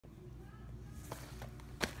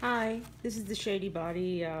Hi, this is the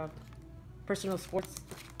Shadibody personal sports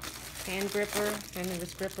hand gripper,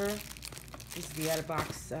 handless gripper. This is the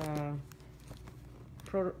out-of-box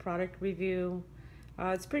product review.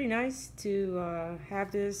 It's pretty nice to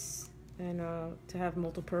have this and to have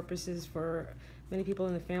multiple purposes for many people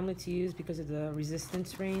in the family to use because of the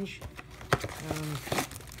resistance range.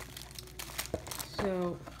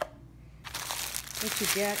 So what you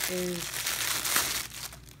get is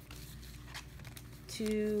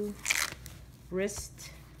two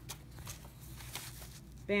wrist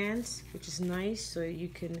bands, which is nice, so you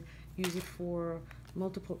can use it for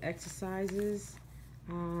multiple exercises.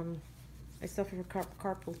 I suffer from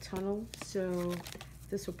carpal tunnel, so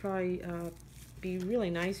this will probably be really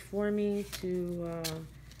nice for me to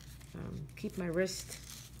keep my wrist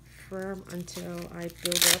firm until I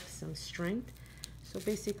build up some strength. So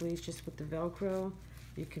basically it's just with the Velcro,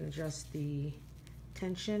 you can adjust the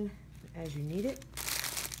tension as you need it,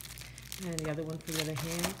 and the other one for the other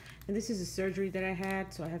hand. And this is a surgery that I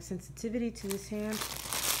had, so I have sensitivity to this hand,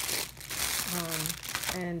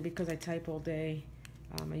 and because I type all day,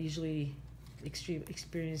 I usually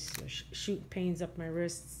experience shoot pains up my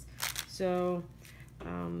wrists. So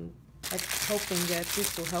I'm hoping that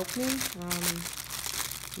this will help me.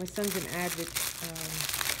 My son's an avid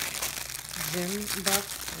gym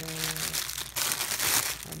buff,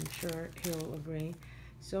 and I'm sure he'll agree.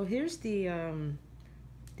 So here's the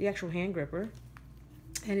actual hand gripper,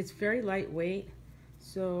 and it's very lightweight,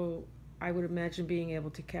 so I would imagine being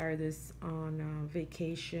able to carry this on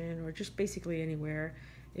vacation or just basically anywhere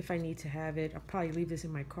if I need to have it. I'll probably leave this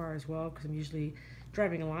in my car as well because I'm usually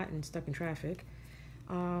driving a lot and stuck in traffic.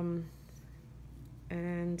 And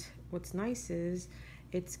what's nice is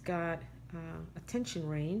it's got a tension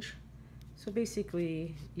range, so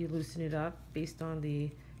basically you loosen it up based on the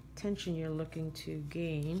tension you're looking to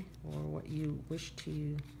gain or what you wish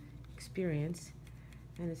to experience.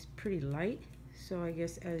 And it's pretty light, so I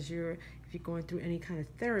guess if you're going through any kind of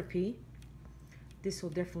therapy, this will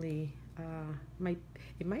definitely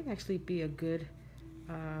it might actually be a good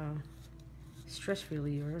stress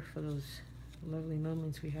reliever for those lovely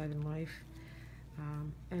moments we have in life.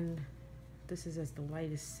 And this is as the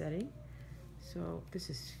lightest setting, so this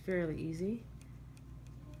is fairly easy,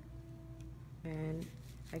 and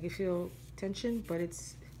I can feel tension, but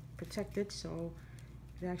it's protected, so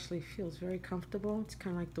it actually feels very comfortable. It's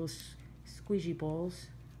kind of like those squeegee balls.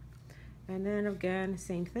 And then again,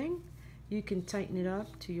 same thing. You can tighten it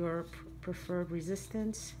up to your preferred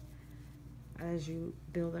resistance as you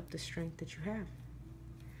build up the strength that you have.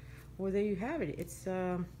 Well, there you have it. It's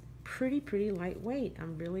pretty lightweight.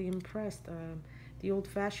 I'm really impressed. The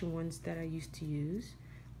old-fashioned ones that I used to use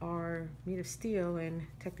are made of steel, and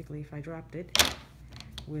technically if I dropped it,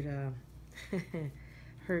 would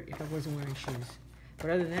hurt if I wasn't wearing shoes.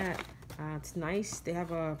 But other than that, it's nice. They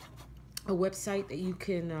have a website that you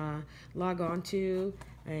can log on to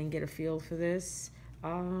and get a feel for this.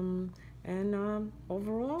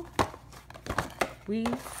 Overall, we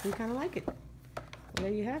kind of like it. Well,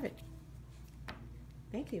 there you have it.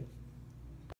 Thank you.